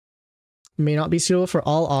May not be suitable for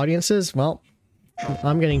all audiences. Well,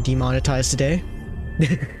 I'm getting demonetized today.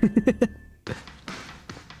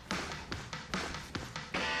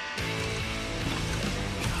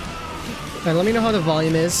 And let me know how the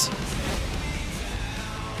volume is.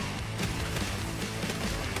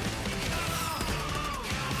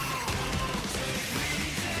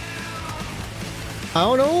 I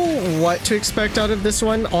don't know what to expect out of this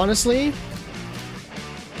one, honestly.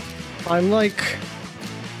 I'm like...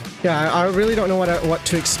 Yeah, I really don't know what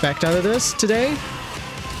to expect out of this today.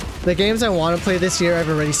 The games I want to play this year I've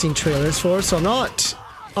already seen trailers for, so I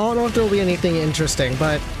don't know if there'll be anything interesting,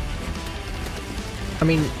 but... I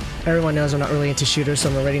mean, everyone knows I'm not really into shooters, so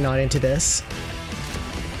I'm already not into this.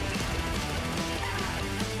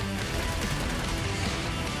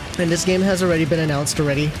 And this game has already been announced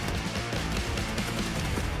already.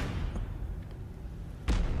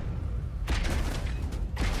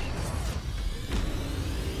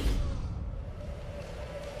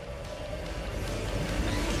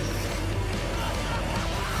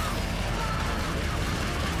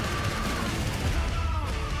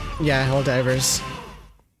 Yeah, Helldivers.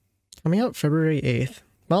 Coming out February 8th.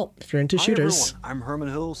 Well, if you're into shooters. Hi everyone, I'm Herman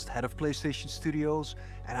Hulst, head of PlayStation Studios,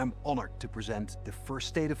 and I'm honored to present the first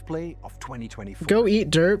State of Play of 2024. Go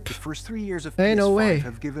eat derp. The first 3 years of Hey, PS5 no way.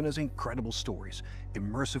 have given us incredible stories,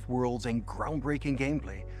 immersive worlds, and groundbreaking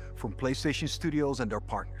gameplay from PlayStation Studios and their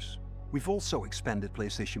partners. We've also expanded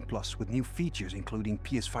PlayStation Plus with new features including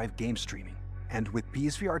PS5 game streaming. And with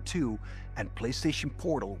PSVR 2 and PlayStation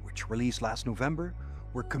Portal, which released last November,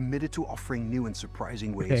 we're committed to offering new and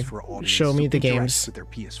surprising ways for audiences show me to the interact games. with their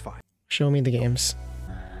PS5. Show me the games.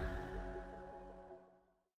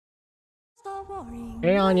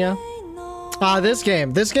 Hey Anya. This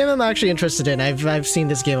game I'm actually interested in. I've seen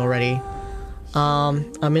this game already.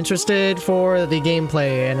 I'm interested for the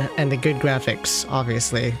gameplay and the good graphics,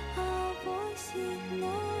 obviously.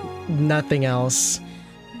 Nothing else.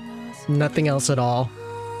 Nothing else at all.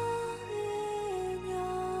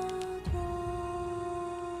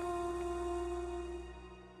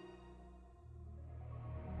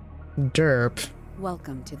 Derp.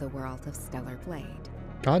 Welcome to the world of Stellar Blade.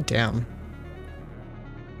 God damn.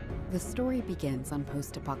 The story begins on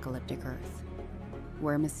post-apocalyptic Earth,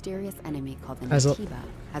 where a mysterious enemy called the As a- Natiba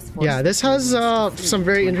has forced Yeah, this the has humans to some flee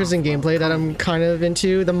very to an interesting off-world gameplay that I'm colony. kind of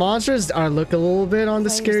into. The monsters look a little bit on the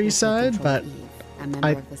Players scary will take side, control but of Eve, a member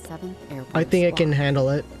I- of the 7th Airborne I think I can Squad. handle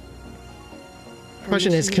it. Her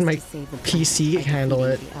Question is, mission can my to save the PC planet by handle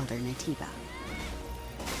defeating it? the Elder Natiba.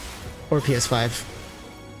 Or PS5.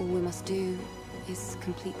 All we must do is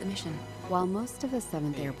complete the mission. While most of the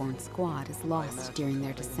 7th Airborne Squad is lost during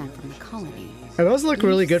their descent from the colony, Those look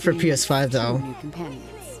really good for Eve PS5 sees two though. new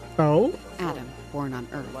companions. Oh? Adam, born on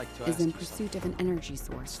Earth, is in pursuit of an energy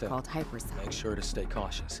source called hypercell. Make sure to stay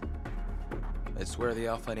cautious. It's where the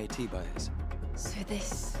Alpha Natiba is. So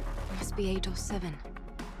this must be Eidos 7.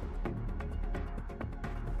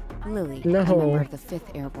 Lily, No. a member of the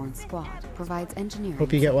 5th Airborne Squad, provides engineering.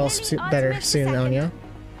 Hope you get well Let me better Artemis a soon, second. Anya.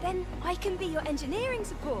 Then I can be your engineering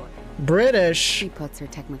support. British! She puts her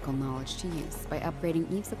technical knowledge to use by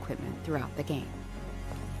upgrading Eve's equipment throughout the game.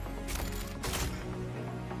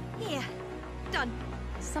 Here, done.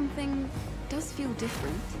 Something does feel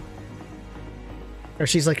different. Or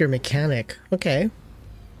she's like your mechanic. Okay.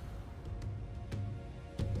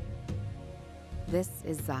 This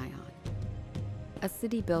is Zion, a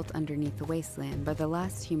city built underneath the wasteland by the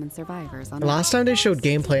last human survivors on Last Earth. time they showed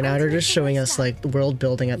gameplay, now they're just showing us like world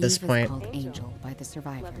building at this Eve is point. called Angel by the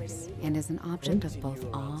survivors and is an object of both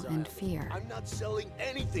awe and fear. I'm not selling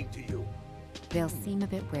anything to you. They'll seem a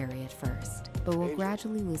bit wary at first, but will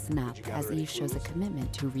gradually loosen up as Eve shows a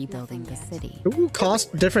commitment to rebuilding the city. Ooh,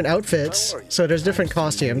 different outfits. So there's different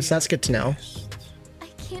costumes. That's good to know. I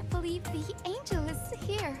can't believe the angel is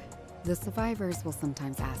here. The survivors will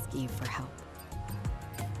sometimes ask Eve for help.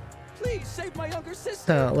 Please save my younger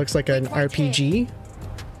sister. Looks like an RPG.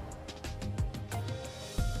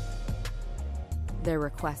 Their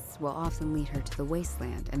requests will often lead her to the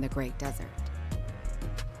wasteland and the Great Desert.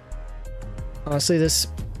 Honestly, this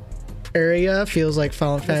area feels like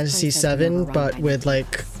Final This Fantasy place has been VII, overrun but by with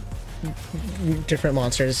like different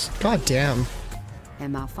monsters. God damn.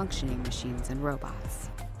 and malfunctioning machines and robots.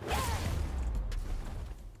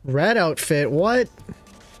 Red outfit, what?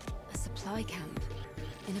 A supply camp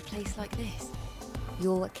in a place like this.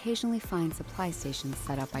 You'll occasionally find supply stations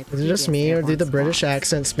set up by Is it just previous me, or do airborne the British squads.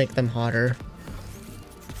 accents make them hotter?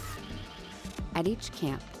 At each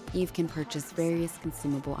camp, Eve can purchase various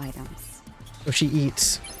consumable items, Or she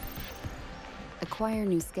eats. acquire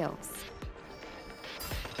new skills,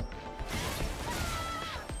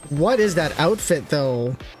 What is that outfit,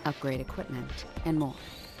 though? upgrade equipment, and more.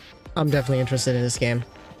 I'm definitely interested in this game.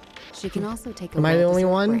 She can also take a Am I the only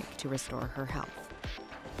one? break to restore her health.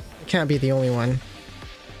 I can't be the only one.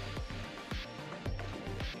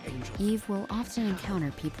 Eve will often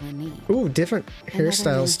encounter people in need. Ooh, different and other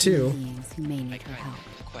hairstyles non-human too. beings who may need her help.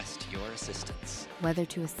 Request your assistance. Whether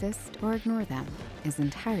to assist or ignore them is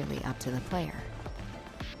entirely up to the player.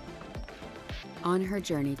 On her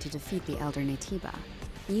journey to defeat the Elder Natiba,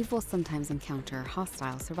 Eve will sometimes encounter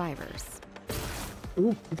hostile survivors.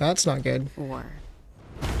 Ooh, that's not good. Or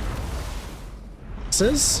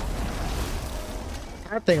Sis?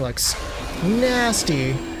 That thing looks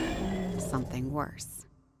nasty. something worse.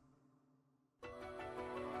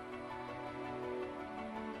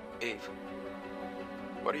 Eve,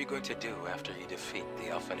 what are you going to do after you defeat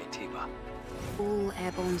the Alpha Natiba? All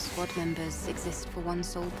airborne squad members exist for one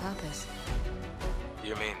sole purpose.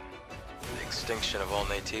 You mean the extinction of all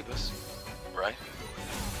Natibas, right?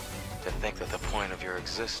 To think that the point of your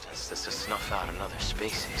existence is to snuff out another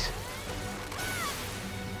species.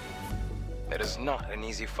 It is not an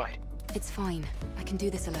easy fight. It's fine. I can do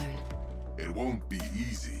this alone. It won't be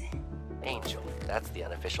easy. Angel. That's the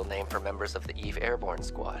unofficial name for members of the Eve Airborne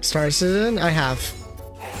Squad. Star Citizen? I have.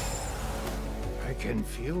 I can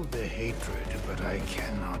feel the hatred, but I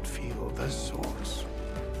cannot feel the source.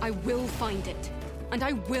 I will find it, and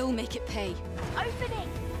I will make it pay. Opening!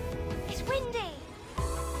 It's windy!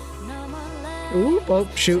 Ooh, oh,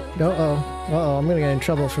 shoot. Uh-oh. Uh-oh, I'm gonna get in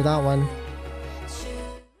trouble for that one.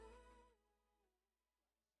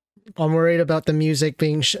 I'm worried about the music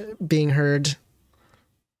being heard.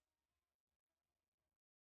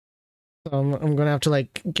 So I'm gonna have to,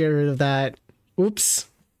 like, get rid of that. Oops.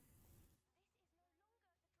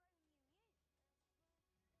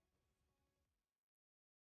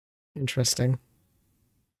 Interesting.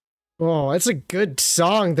 Oh, it's a good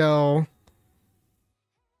song, though.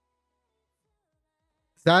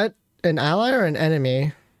 Is that an ally or an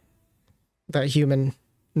enemy? That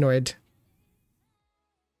humanoid.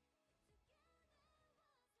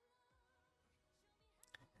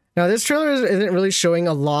 Now, this trailer isn't really showing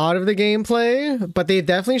a lot of the gameplay, but they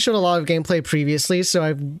definitely showed a lot of gameplay previously, so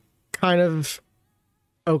I'm kind of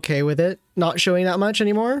okay with it not showing that much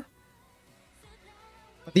anymore.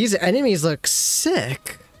 These enemies look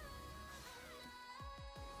sick.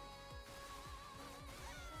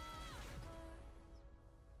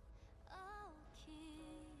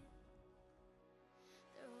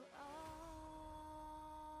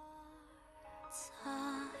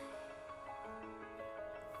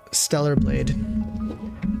 Stellar Blade.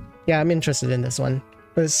 Yeah, I'm interested in this one.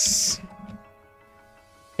 This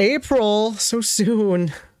April, so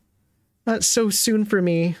soon. That's so soon for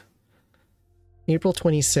me. April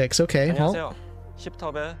 26. Okay. 안녕하세요.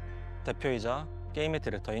 십톱의 대표이자 게임의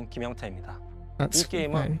디렉터인 김영태입니다. 이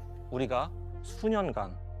게임은 우리가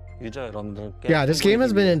수년간 유저 여러분들께 Yeah, this game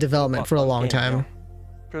has been in development for a long time.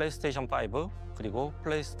 플레이스테이션 5 그리고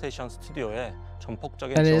플레이스테이션 스튜디오의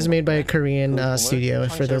전폭적인 And it is made by a Korean studio,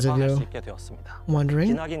 for those of you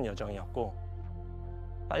wondering. 기나긴 여정이었고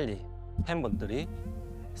빨리 팬분들이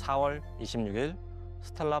 4월 26일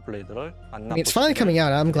스텔라 블레이드를 만나. It's finally coming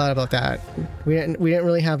out. I'm glad about that. We didn't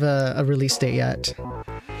really have a release date yet.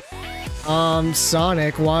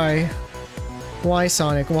 Sonic, why? Why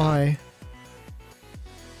Sonic? Why?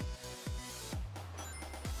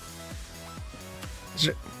 Is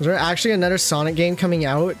there actually another Sonic game coming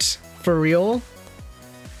out for real?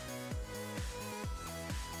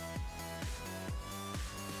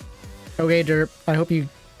 Okay, Derp. I hope you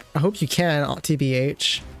can,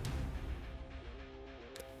 TBH.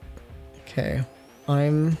 Okay,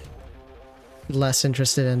 I'm less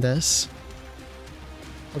interested in this.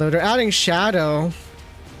 Although they're adding Shadow.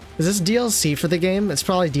 Is this DLC for the game? It's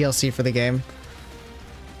probably DLC for the game.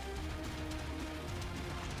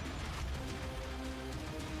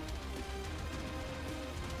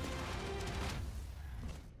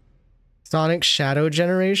 Sonic Shadow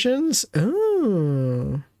Generations?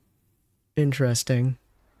 Ooh. Interesting.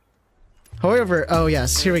 However, oh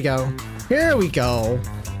yes, here we go. Here we go.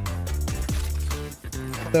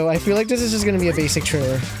 Though I feel like this is just gonna be a basic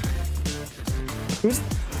trailer.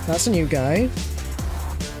 That's a new guy.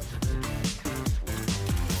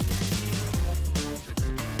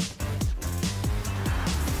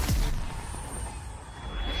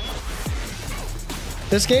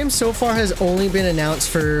 This game so far has only been announced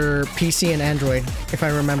for PC and Android, if I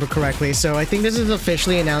remember correctly. So I think this is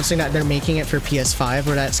officially announcing that they're making it for PS5,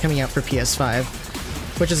 or that it's coming out for PS5,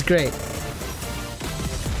 which is great.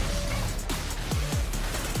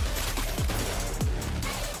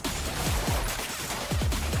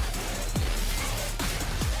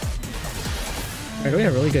 They're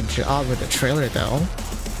doing a really good job with the trailer, though.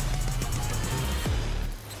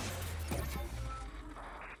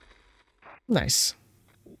 Nice.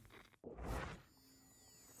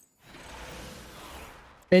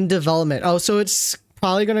 In development. Oh, so it's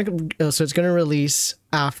probably gonna. Oh, so it's gonna release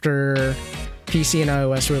after PC and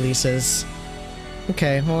iOS releases.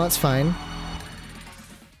 Okay, well that's fine.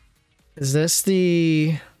 Is this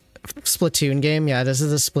the Splatoon game? Yeah, this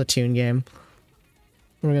is the Splatoon game.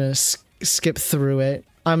 We're gonna skip through it.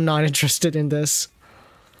 I'm not interested in this.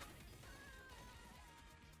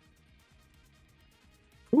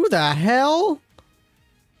 Who the hell?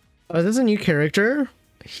 Oh, is this a new character?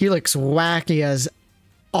 He looks wacky as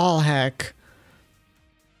all heck.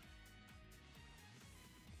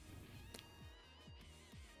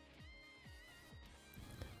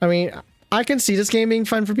 I mean, I can see this game being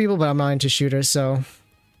fun for people, but I'm not into shooters, so...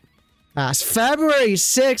 It's February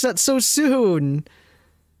 6th! That's so soon!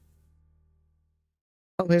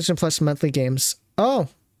 Oh, PlayStation Plus monthly games. Oh!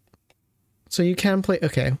 So you can play...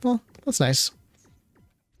 Okay, well, that's nice.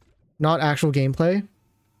 Not actual gameplay.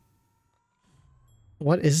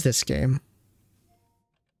 What is this game?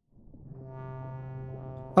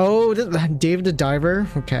 Oh, Dave the Diver?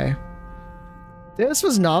 Okay. This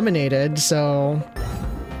was nominated, so...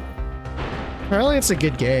 Apparently it's a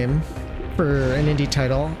good game for an indie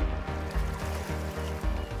title.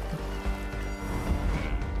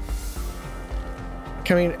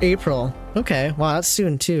 Coming April. Okay, wow, that's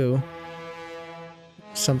soon too.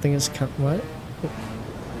 Something is what?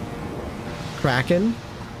 Kraken?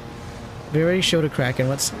 We already showed a Kraken.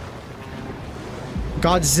 What's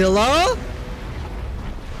Godzilla?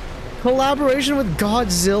 Collaboration with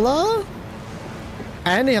Godzilla?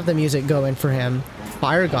 And they have the music going for him.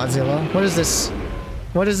 Fire Godzilla. What is this?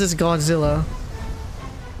 What is this Godzilla?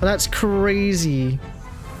 Oh, that's crazy.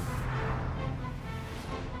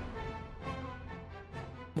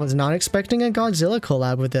 Was not expecting a Godzilla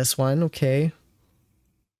collab with this one. Okay.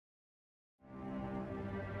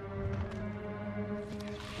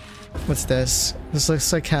 What's this? This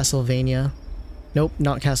looks like Castlevania. Nope,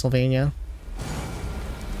 not Castlevania.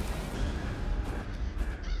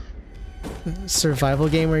 Survival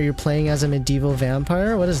game where you're playing as a medieval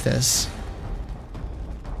vampire? What is this?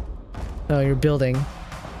 Oh, you're building.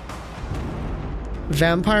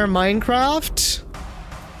 Vampire Minecraft?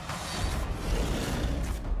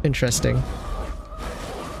 Interesting.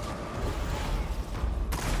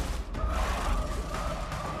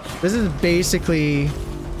 This is basically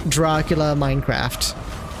Dracula Minecraft.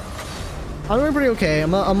 I'm doing pretty okay.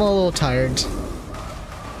 I'm a little tired.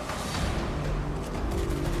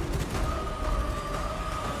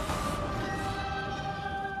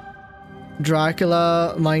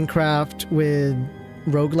 Dracula Minecraft with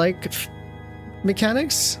roguelike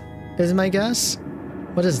mechanics is my guess.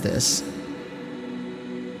 What is this?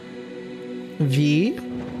 V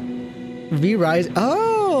Rise.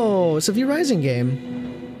 Oh, it's a V Rising game.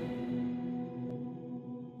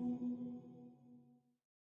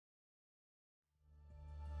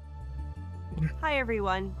 Hi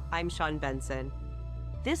everyone, I'm Sean Benson.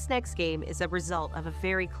 This next game is a result of a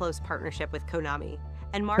very close partnership with Konami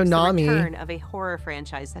and marks the return of a horror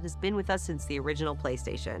franchise that has been with us since the original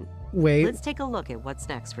PlayStation. Wait. Let's take a look at what's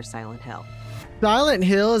next for Silent Hill. Silent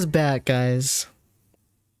Hill is back, guys.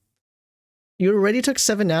 You already took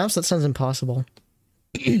 7 naps? That sounds impossible.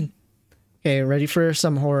 Okay, ready for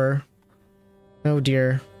some horror. Oh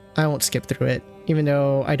dear. I won't skip through it. Even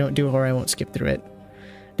though I don't do horror, I won't skip through it.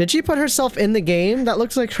 Did she put herself in the game? That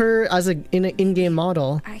looks like her as an in-game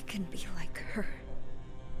model. I can be like her.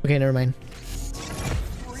 Okay, never mind.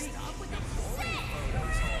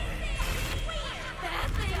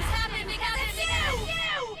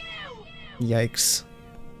 Yikes.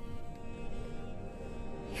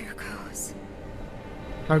 Here goes.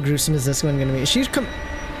 How gruesome is this one gonna be? She's come.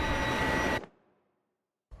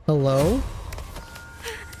 Hello?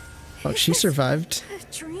 Oh, she survived. A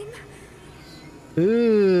dream?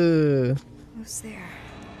 Ooh. Who's there?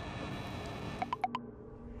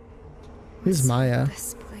 Who's Maya?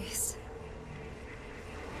 This place.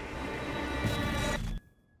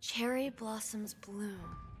 Cherry blossoms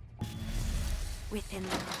bloom within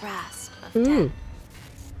the grasp of Ooh. death.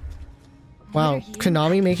 Wow,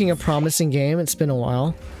 Konami making a promising game. It's been a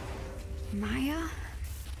while. Maya?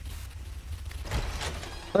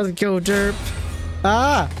 Let's go, derp.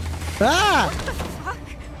 Ah! Ah! What the fuck?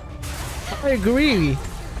 I agree.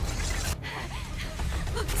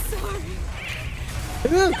 I'm sorry.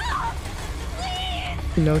 No,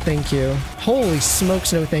 Please! no, thank you. Holy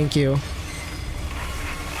smokes, no, thank you.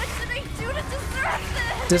 What did I do to deserve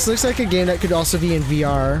this? This looks like a game that could also be in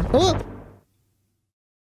VR. Oh!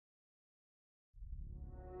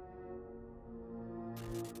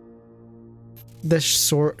 the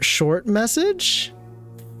short message?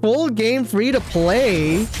 Full game free to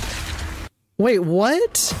play? Wait,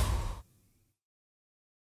 what?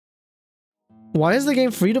 Why is the game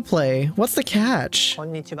free to play? What's the catch? こ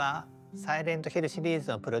んにちは。サイレントヒルシリーズ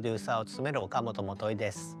のプロデューサーを務める岡本元井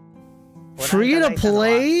です。 Free to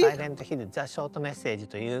play?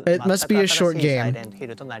 It must be a short game.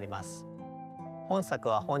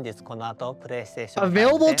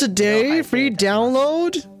 Available today? Free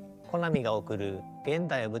download? コナミが送る現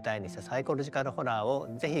代を舞台にしたサイコロジカルホラーを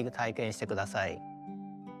ぜひ体験してください。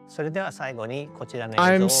それでは最後にこちらの映像をご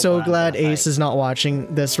覧ください。 I'm so glad Ace is not watching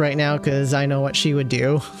this right now because I know what she would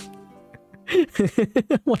do.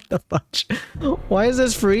 What the fudge? Why is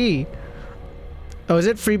this free? Oh, is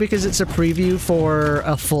it free because it's a preview for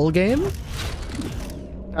a full game?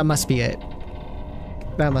 That must be it.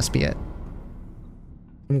 That must be it.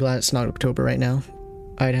 I'm glad it's not October right now.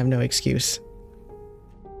 I'd have no excuse.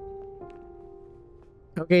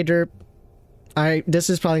 Okay, Derp. This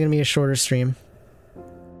is probably gonna be a shorter stream.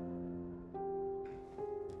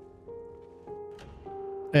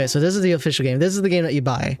 Okay, so this is the official game. This is the game that you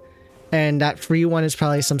buy. And that free one is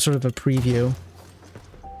probably some sort of a preview.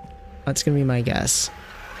 That's gonna be my guess.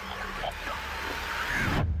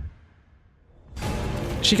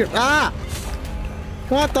 She could— ah!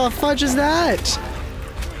 What the fudge is that?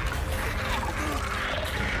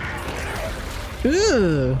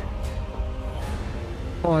 Ooh!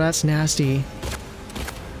 Oh, that's nasty.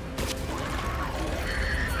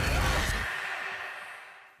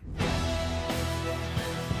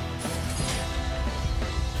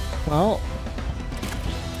 Well,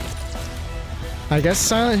 I guess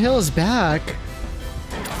Silent Hill is back.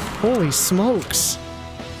 Holy smokes.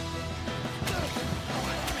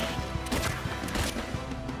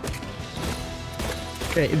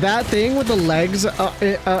 Okay, that thing with the legs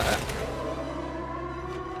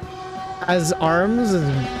as arms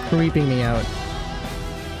is creeping me out.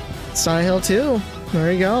 Silent Hill 2.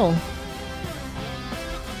 There you go.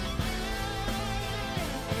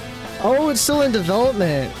 Oh, it's still in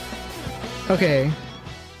development. Okay.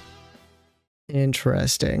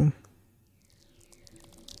 Interesting.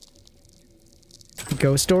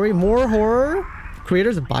 Ghost Story? More horror?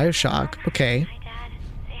 Creators of BioShock. Okay. Hi, Dad.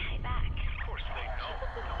 Say hi back. Of course they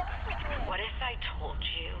know. What if I told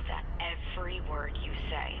you that every word you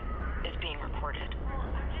say is being recorded?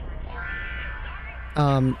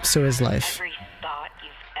 So is life. Every thought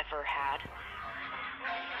you've ever had.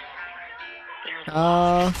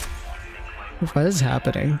 What is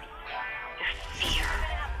happening?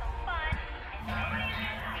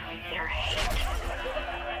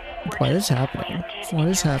 What is happening? What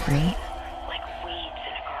is happening?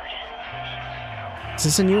 Is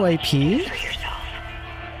this a new IP?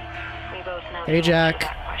 Hey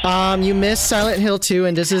Jack. You missed Silent Hill 2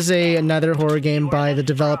 and this is another horror game by the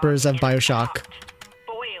developers of BioShock.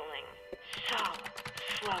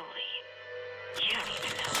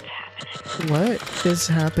 What is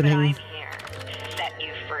happening?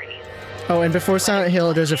 Oh, and before Silent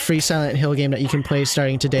Hill, there's a free Silent Hill game that you can play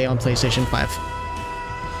starting today on PlayStation 5.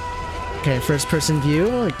 Okay, first person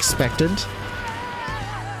view, expected.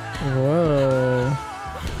 Whoa.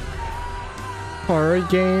 Horror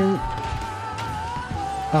game.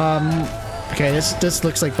 Okay, this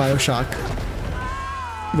looks like BioShock.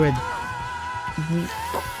 With...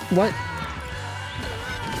 what?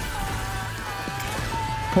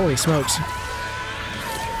 Holy smokes.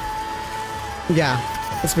 Yeah,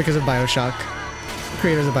 it's because of BioShock.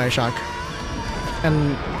 Creators of BioShock.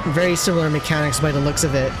 And very similar mechanics by the looks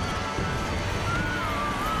of it.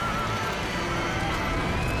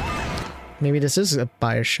 Maybe this is a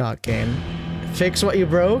BioShock game. Fix what you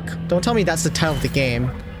broke? Don't tell me that's the title of the game.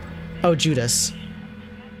 Oh, Judas.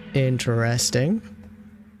 Interesting.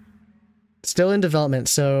 Still in development,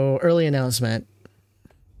 so early announcement.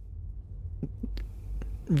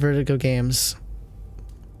 Vertigo Games.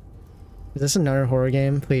 Is this another horror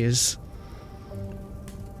game? Please.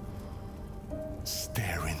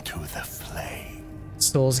 Stare into the flame.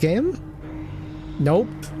 Souls game? Nope.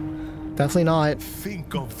 Definitely not.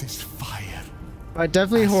 Think of this fire.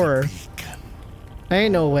 Definitely horror.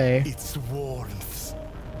 Ain't no way. Its warmth.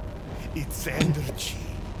 Its energy.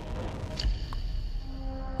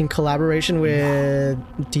 In collaboration with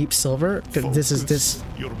Deep Silver? This is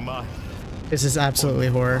absolutely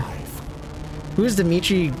horror. Who's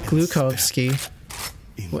Dmitry Glukovsky?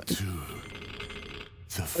 What? Is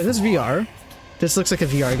this VR? This looks like a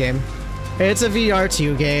VR game. It's a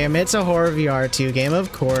VR2 game. It's a horror VR2 game,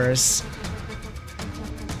 of course.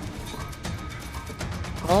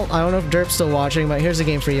 Well, I don't know if Derp's still watching, but here's a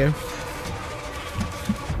game for you.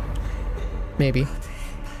 Maybe.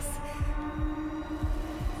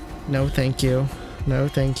 No, thank you. No,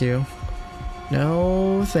 thank you.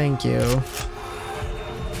 No, thank you.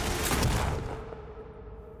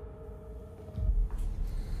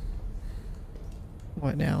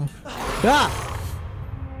 What now? Ah!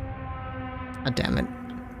 God damn it.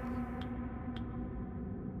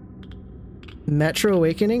 Metro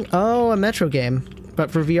Awakening? Oh, a Metro game, but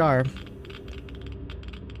for VR.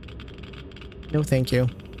 No, thank you.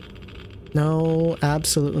 No,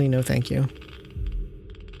 absolutely no, thank you.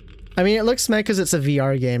 I mean, it looks meh because it's a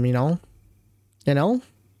VR game, you know? You know?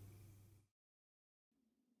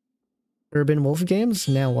 Urban Wolf games?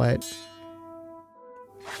 Now what?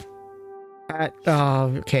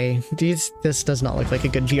 Oh, okay. This does not look like a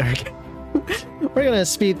good VR game. We're gonna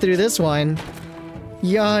speed through this one.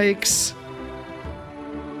 Yikes.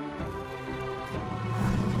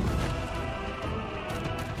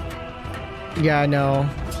 Yeah, no.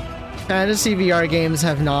 Fantasy VR games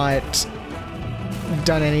have not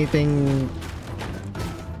done anything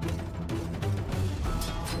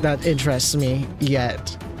that interests me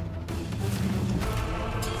yet.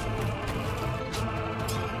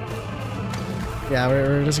 Yeah,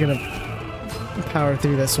 we're just gonna power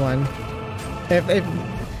through this one.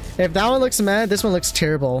 If that one looks mad, this one looks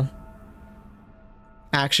terrible.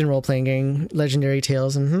 Action role-playing game, Legendary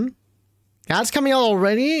Tales. That's coming out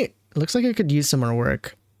already. It looks like it could use some more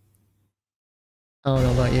work. I don't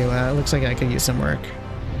know about you. It looks like I could use some work.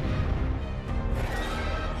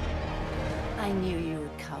 I knew you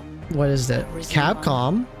would come. What is that?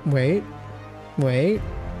 Capcom? Wait.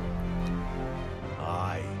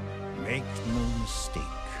 I make no mistake.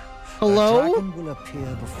 Hello? A dragon will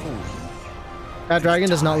appear before you. That dragon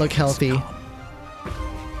does not look healthy.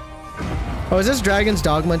 Oh, is this Dragon's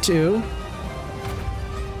Dogma 2?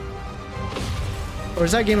 Or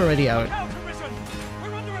is that game already out?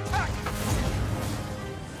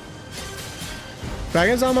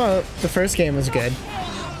 Dragon's Dogma, the first game was good.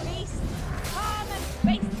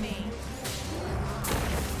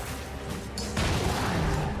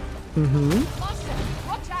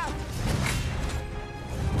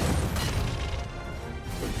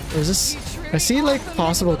 Is this... I see like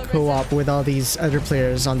possible co-op with all these other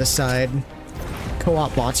players on the side.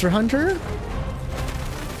 Co-op Monster Hunter?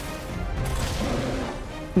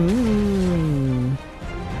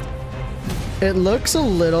 It looks a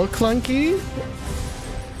little clunky,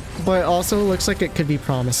 but also looks like it could be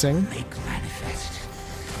promising. Make manifest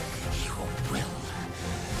your will.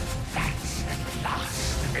 That's at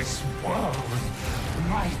last this world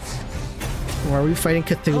might. Or are we fighting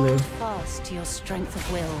Cthulhu? Hold fast to your strength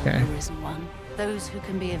of will, Okay. Arisen One. Those who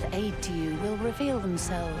can be of aid to you will reveal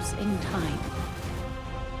themselves in time.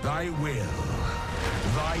 Thy will,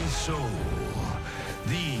 thy soul,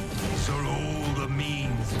 these are all the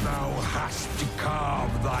means thou hast to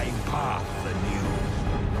carve thy path anew.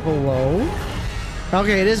 Hello?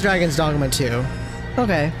 Okay, it is Dragon's Dogma 2.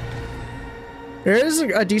 Okay. There is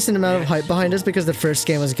a decent amount of hype behind this because the first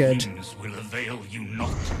game was good. Things will avail you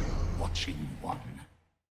not, watching one.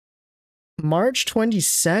 March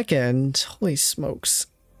 22nd? Holy smokes.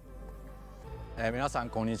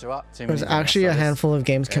 There's actually a handful of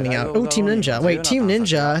games coming out. Oh, Team Ninja. Wait, Team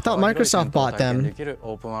Ninja? I thought Microsoft bought them.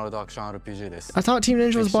 I thought Team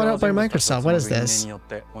Ninja was bought out by Microsoft. What is this?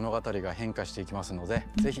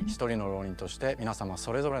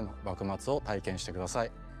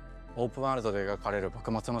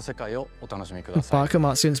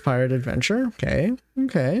 Bakumatsu-inspired adventure? Okay.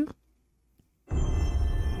 Okay.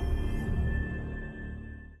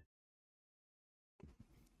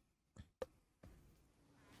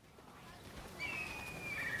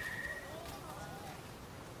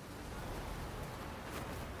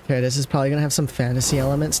 Okay, this is probably gonna have some fantasy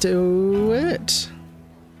elements to it.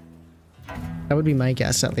 That would be my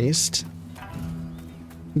guess, at least.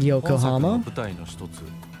 Yokohama. Oh,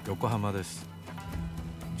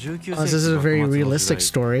 this is a very realistic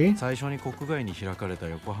story. This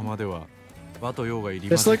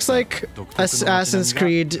looks like Assassin's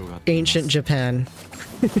Creed Ancient Japan.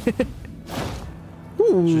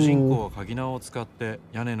 Ooh.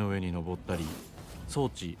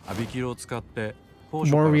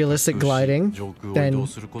 More realistic gliding than,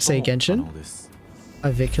 say, Genshin.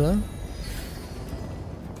 Avicula.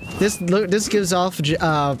 This gives off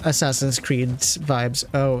Assassin's Creed vibes.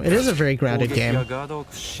 Oh, it is a very grounded game. Okay.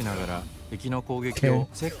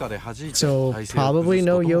 So probably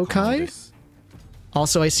no yokai.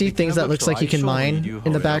 Also, I see things that looks like you can mine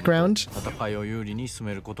in the background.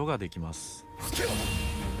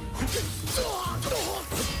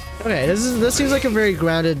 Okay, this seems like a very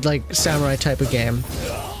grounded, like, samurai type of game.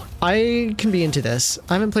 I can be into this.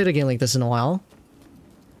 I haven't played a game like this in a while.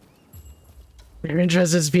 Your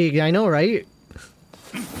interest is peaked. I know, right?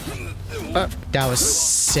 That was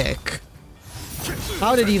sick.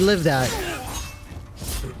 How did he live that?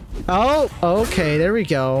 Oh, okay, there we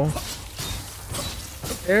go.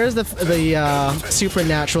 There's the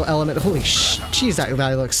supernatural element. Holy jeez, that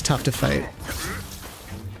guy looks tough to fight.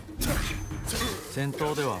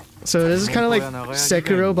 So this is kind of like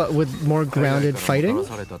Sekiro, but with more grounded fighting.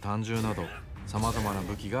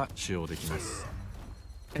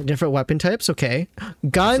 And different weapon types, okay.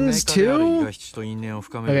 Guns too?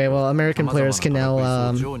 Okay, well, American players can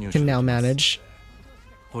now manage.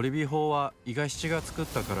 Wait,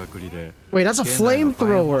 that's a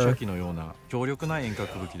flamethrower!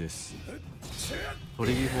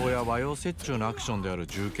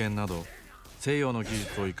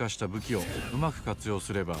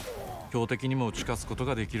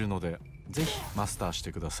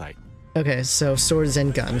 Okay, so swords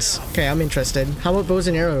and guns. Okay, I'm interested. How about bows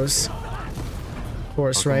and arrows?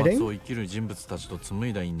 Horse riding?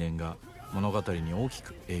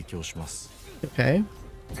 Okay.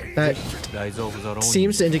 That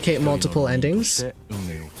seems to indicate multiple endings.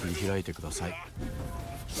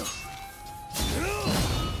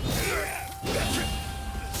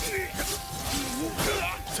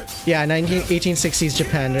 Yeah, 1860s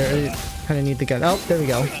Japan. They kind of need the gun. Oh, there we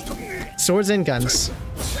go. Swords and guns.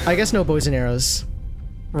 I guess no bows and arrows.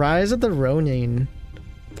 Rise of the Ronin.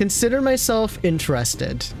 Consider myself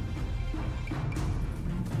interested.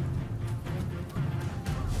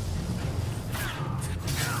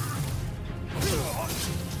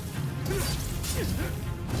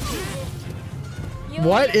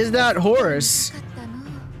 What is that horse?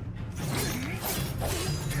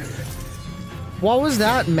 What was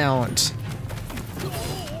that mount?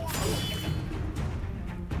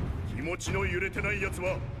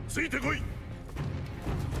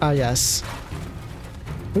 Ah, yes.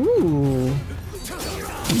 Ooh.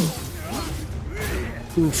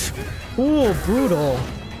 Oof. Ooh, brutal.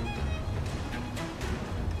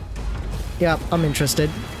 Yeah, I'm interested.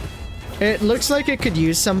 It looks like it could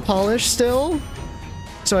use some polish still.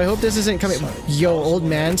 So I hope this isn't coming. Yo, old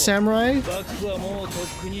man samurai.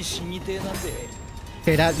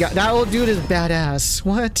 Okay, that old dude is badass.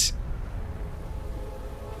 What?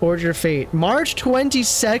 Forge your fate. March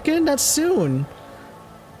 22nd? That's soon.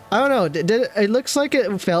 I don't know. It looks like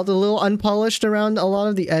it felt a little unpolished around a lot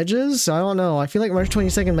of the edges. I don't know. I feel like March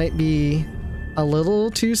 22nd might be a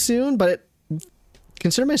little too soon, but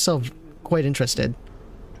consider myself quite interested.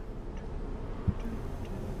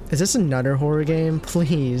 Is this another horror game?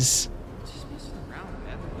 Please.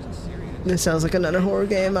 This sounds like another horror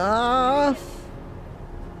game. Ah.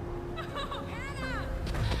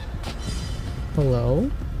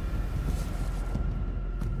 Hello?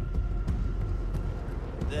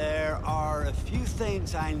 There are a few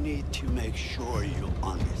things I need to make sure you'll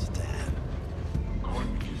understand. I'm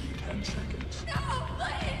going to give you 10 seconds. No,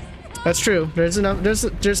 please! That's true. There's enough.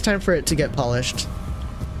 There's time for it to get polished.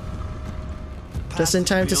 Just in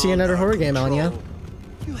time to see another horror game, Anya.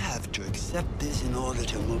 You have to accept this in order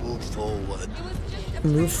to move forward.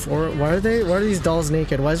 Move forward? Why are these dolls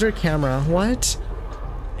naked? Why is there a camera? What?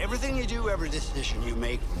 Everything you do, every decision you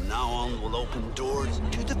make from now on will open doors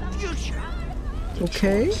to the future.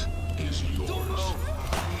 Okay.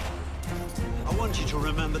 I want you to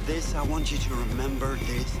remember this. I want you to remember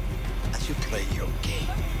this as you play your game.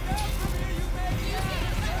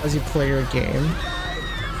 As you play your game.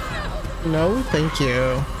 No, thank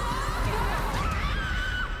you.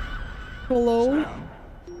 Hello?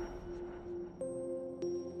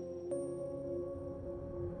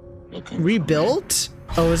 Rebuilt?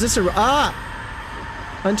 Oh, is this a... Ah!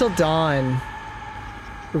 Until Dawn.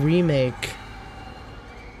 Remake.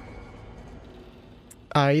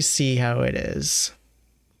 I see how it is.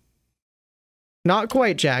 Not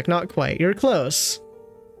quite, Jack. Not quite. You're close.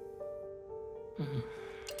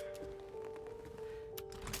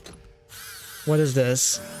 What is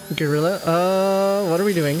this? Gorilla? What are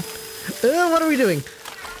we doing? What are we doing?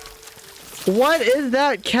 What is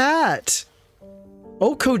that cat?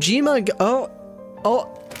 Oh, Kojima.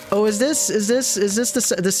 Oh, is this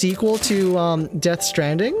the sequel to Death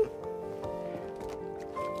Stranding?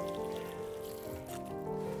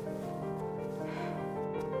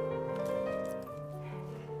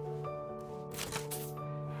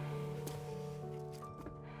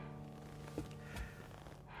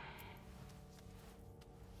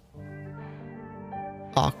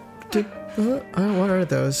 What are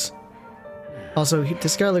those? Also,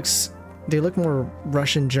 this guy looks... They look more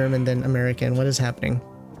Russian, German than American. What is happening?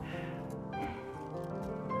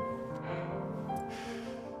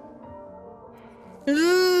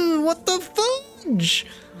 What the fudge?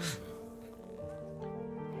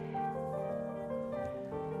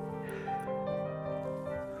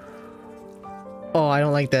 Oh, I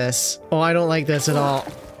don't like this. Oh, I don't like this at all.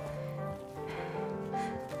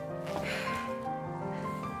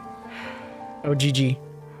 Oh, GG.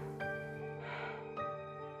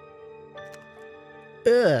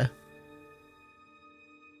 Ugh.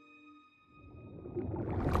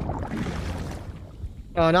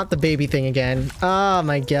 Oh, not the baby thing again. Oh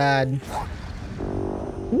my god.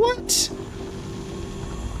 What?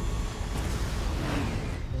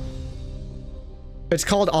 It's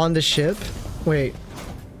called On the Ship? Wait.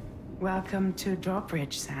 Welcome to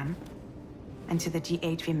Drawbridge, Sam. And to the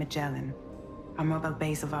GHV Magellan, our mobile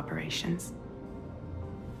base of operations.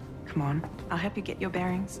 Come on, I'll help you get your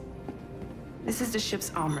bearings. This is the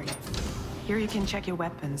ship's armory. Here you can check your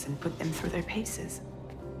weapons and put them through their paces.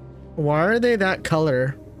 Why are they that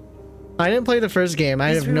color? I didn't play the first game. I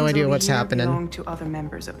have no idea what's happening. Belong to other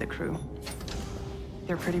members of the crew.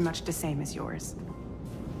 They're pretty much the same as yours.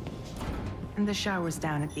 And the shower's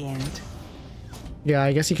down at the end. Yeah,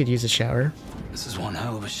 I guess you could use a shower. This is one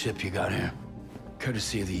hell of a ship you got here.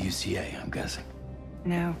 Courtesy of the UCA, I'm guessing.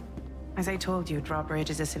 No. As I told you, Drawbridge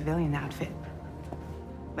is a civilian outfit.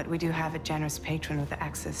 But we do have a generous patron with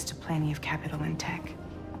access to plenty of capital and tech.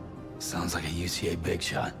 Sounds like a UCA big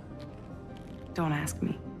shot. Don't ask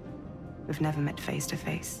me. We've never met face to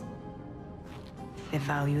face. They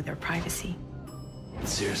value their privacy.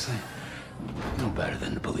 Seriously? No better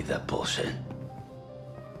than to believe that bullshit.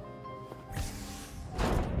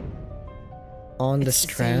 On the It's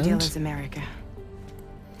Strand? the same deal as America.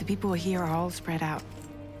 The people here are all spread out,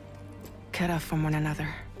 cut off from one another.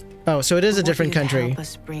 Oh, so it is a different country. Help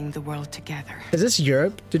us bring the world together. Is this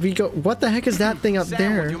Europe? Did we go? What the heck is that thing up Sam,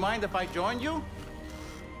 there? would you mind if I joined you?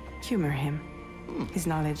 Humor him. His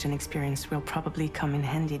knowledge and experience will probably come in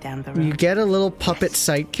handy down the road. You get a little puppet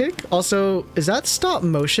sidekick. Also, is that stop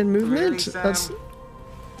motion movement? Really, Sam? That's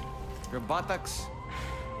Your buttocks?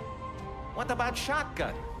 What about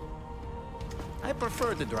shotgun? I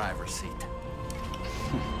prefer the driver's seat.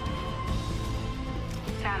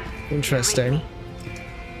 Sam, interesting.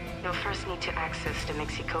 you'll first need to access the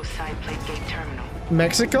Mexico side plate gate terminal.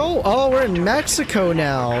 Mexico? Oh, we're in Mexico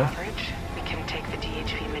now. Coverage, we can take the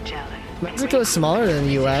DHV Magellan. Mexico is smaller than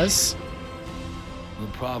the US. The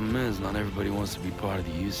problem is, not everybody wants to be part of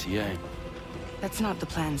the UCA. That's not the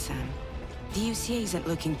plan, Sam. The UCA isn't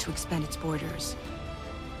looking to expand its borders.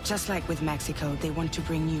 Just like with Mexico, they want to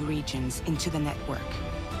bring new regions into the network.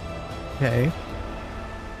 Okay.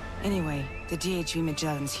 Anyway, the DHV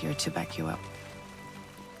Magellan's here to back you up.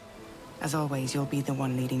 As always, you'll be the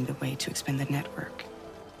one leading the way to expand the network.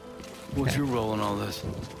 What's your role in all this?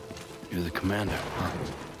 You're the commander, huh?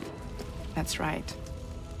 That's right.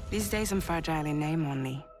 These days I'm fragile in name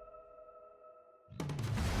only.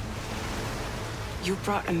 You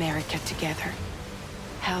brought America together.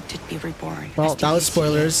 Helped it be reborn. Well, that was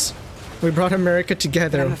spoilers. We brought America But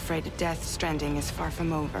together. I'm afraid Death Stranding is far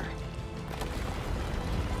from over.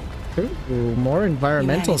 Ooh, more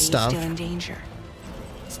environmental Humanity stuff. is still in danger.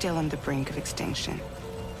 Still on the brink of extinction.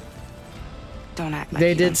 Don't act like They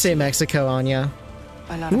you did don't say see. Mexico, Anya.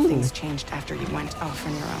 A lot of things changed after you went off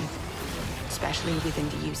on your own. Especially within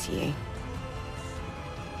the UCA.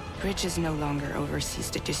 Bridges no longer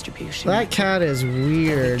oversees the distribution. That cat is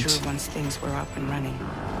weird. Withdrew once things were up and running.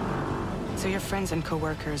 So your friends and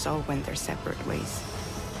co-workers all went their separate ways.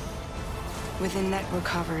 Within network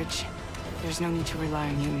coverage, there's no need to rely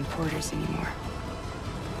on human porters anymore.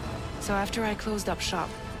 So after I closed up shop,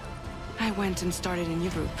 I went and started a new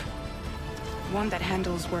group. One that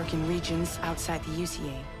handles work in regions outside the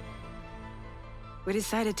UCA. We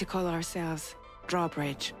decided to call ourselves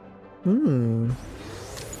Drawbridge.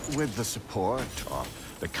 With the support of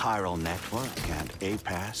the Chiral Network and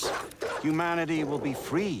APAS, humanity will be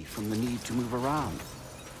free from the need to move around.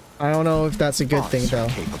 I don't know if that's a good thing, Bots are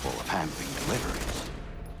though. capable of handling deliveries.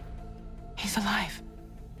 He's alive.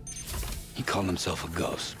 He called himself a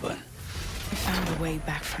ghost, but We found a way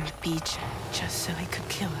back from the beach just so he could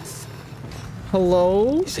kill us.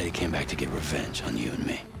 Hello? he said he came back to get revenge on you and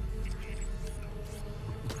me.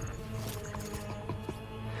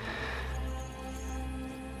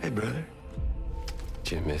 Hey, brother.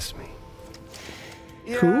 Did you miss me?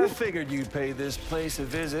 Yeah, Who? I figured you'd pay this place a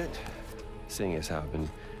visit, seeing as how I've been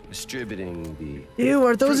distributing the... Ew,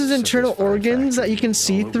 are those his fruits of internal this fine organs that you can factory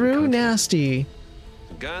see all over the through? country. Nasty.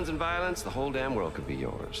 Guns and violence, the whole damn world could be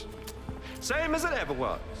yours. Same as it ever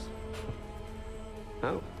was.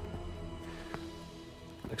 Oh.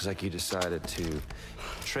 Looks like you decided to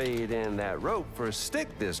trade in that rope for a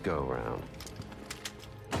stick this go-round.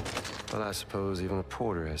 Well, I suppose even a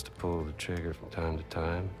porter has to pull the trigger from time to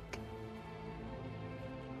time.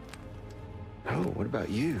 Oh, what about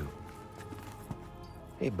you?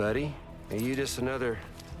 Hey, buddy. Are you just another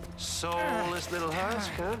soulless little husk,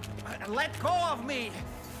 huh? Let go of me!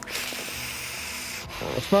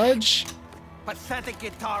 Fudge? Pathetic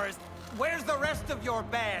guitarist, where's the rest of your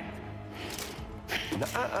band?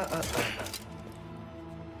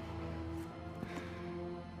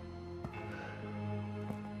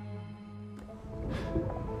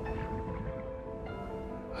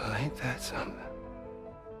 Well, ain't that something?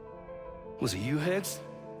 Was it you, Higgs?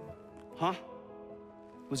 Huh?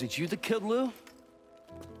 Was it you that killed Lou?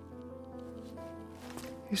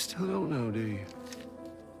 You still don't know, do you?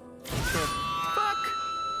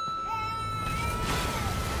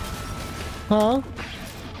 Huh?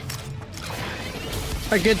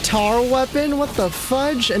 A guitar weapon? What the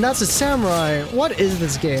fudge? And that's a samurai. What is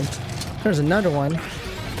this game? There's another one.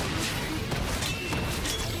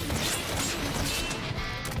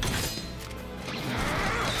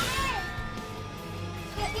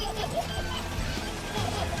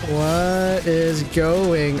 What is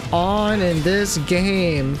going on in this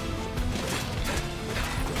game?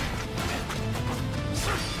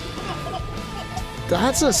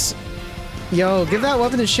 That's a... Yo, give that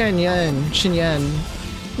weapon to Shen Yan.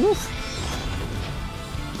 Woof.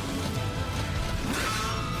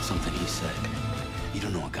 Something he said. You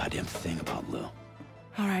don't know a goddamn thing about Lou.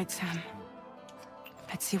 All right, Sam.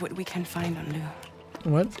 Let's see what we can find on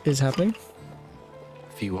Lou. What is happening?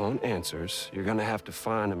 If you want answers, you're gonna have to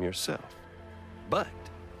find them yourself. But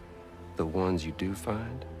the ones you do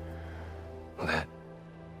find, well, that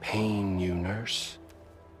pain you nurse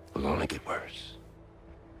will only get worse.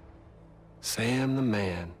 Sam the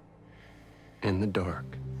man in the dark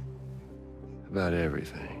about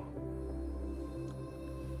everything.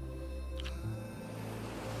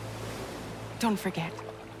 Don't forget,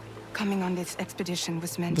 coming on this expedition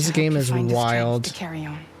was meant This to game help is you find the strength wild. to carry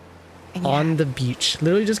on. And On the beach.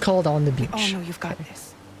 Literally just called On the Beach. Oh no, you've got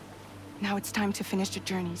this. Now it's time to finish the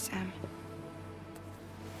journey, Sam.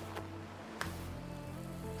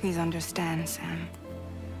 Please understand, Sam.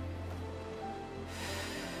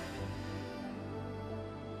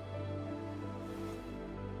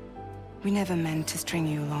 We never meant to string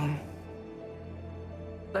you along.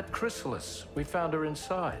 That chrysalis, we found her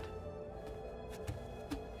inside.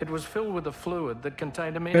 It was filled with a fluid that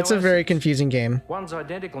contained amino It's a very acids. confusing game. One's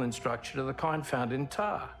identical in structure to the kind found in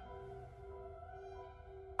tar.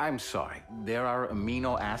 I'm sorry, there are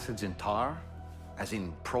amino acids in tar? As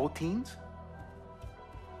in proteins?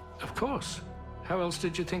 Of course. How else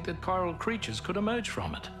did you think that chiral creatures could emerge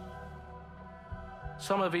from it?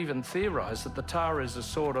 Some have even theorized that the tar is a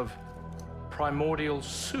sort of primordial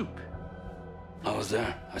soup. I was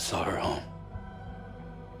there. I saw her home.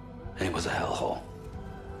 And it was a hellhole.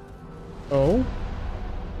 Oh?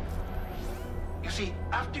 You see,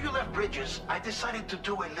 after you left Bridges, I decided to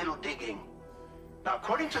do a little digging. Now,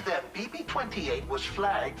 according to them, BB-28 was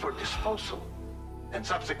flagged for disposal and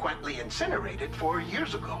subsequently incinerated 4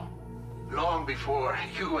 years ago, long before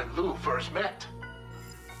you and Lou first met.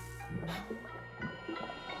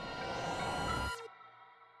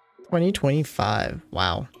 $2025.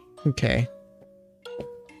 Wow. Okay.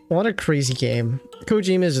 What a crazy game.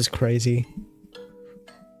 Kojima is just crazy.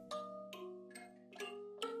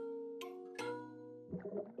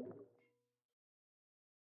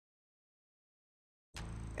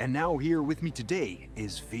 And now here with me today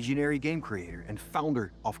is visionary game creator and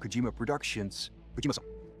founder of Kojima Productions, Kojima-san.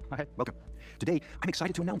 Hi, welcome. Today, I'm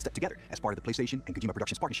excited to announce that together, as part of the PlayStation and Kojima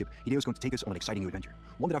Productions partnership, Hideo is going to take us on an exciting new adventure,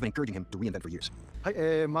 one that I've been encouraging him to reinvent for years.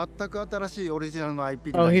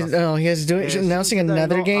 Oh, he's announcing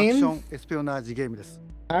another game?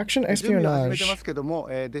 Action 準備は始めて espionage. ますけども、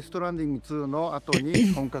デストランディング2の後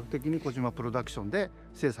に本格的に小島プロダクションで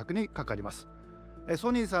制作にかかります。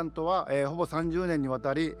ソニーさんとは、ほぼ30年にわ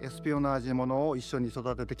たりエスピオナージものを一緒に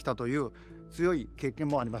育ててきたという強い経験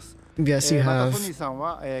もあります。Yes, you また have. ソニーさん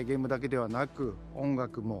は、ゲームだけではなく音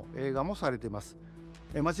楽も映画もされています。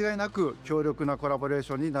間違いなく強力なコラボレー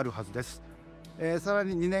ションになるはずです。さら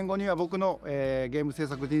に2年後には僕の、ゲーム制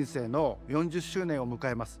作人生の40周年を迎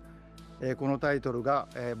えます。このタイトルが、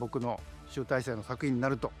僕の集大成の作品にな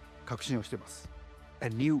ると確信をしています。A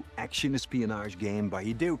new action espionage game by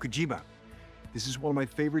Hideo Kojima. This is one of my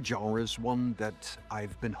favorite genres, one that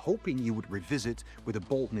I've been hoping you would revisit with a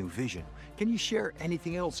bold new vision. Can you share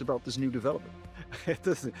anything else about this new development?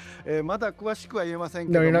 ですね、まだ詳しくは言えません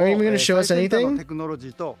けど No, も、 you're not even gonna show us 最先端 anything? のテクノロジ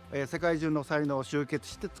ーと、世界中の才能を集結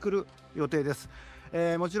して作る予定です。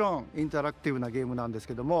もちろんインタラクティブなゲームなんです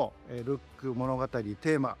けども、ルック、物語、テ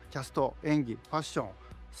ーマ、キャスト、演技、ファッション、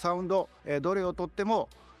サウンド、どれをとっても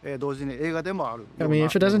同時に映画でもある。 I mean,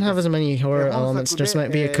 if it doesn't have as many horror elements, this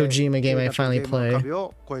might be a Kojima game I finally play. 壁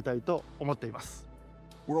を越えたいと思っています。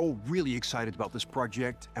We're all really excited about this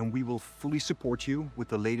project, and we will fully support you with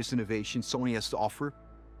the latest innovation Sony has to offer.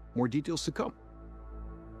 More details to come.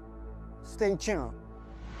 Stay tuned.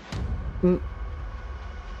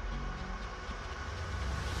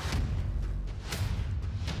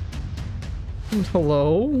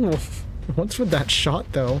 Hello? What's with that shot,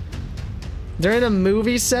 though? They're in a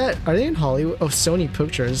movie set? Are they in Hollywood? Oh, Sony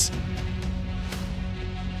Pictures.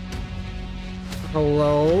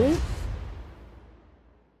 Hello?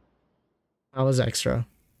 That was extra.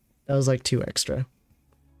 That was like too extra.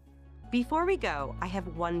 Before we go, I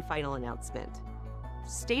have one final announcement.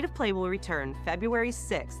 State of Play will return February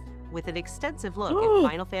 6th with an extensive look at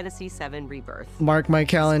Final Fantasy VII Rebirth. Mark my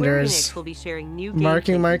calendars. Square Enix will be sharing new gameplay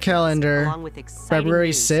Marking my features calendar. along with exciting February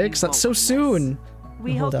news 6th? That's so soon.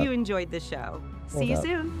 We Hold hope up. you enjoyed the show. See Hold you up.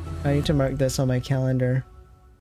 soon. I need to mark this on my calendar.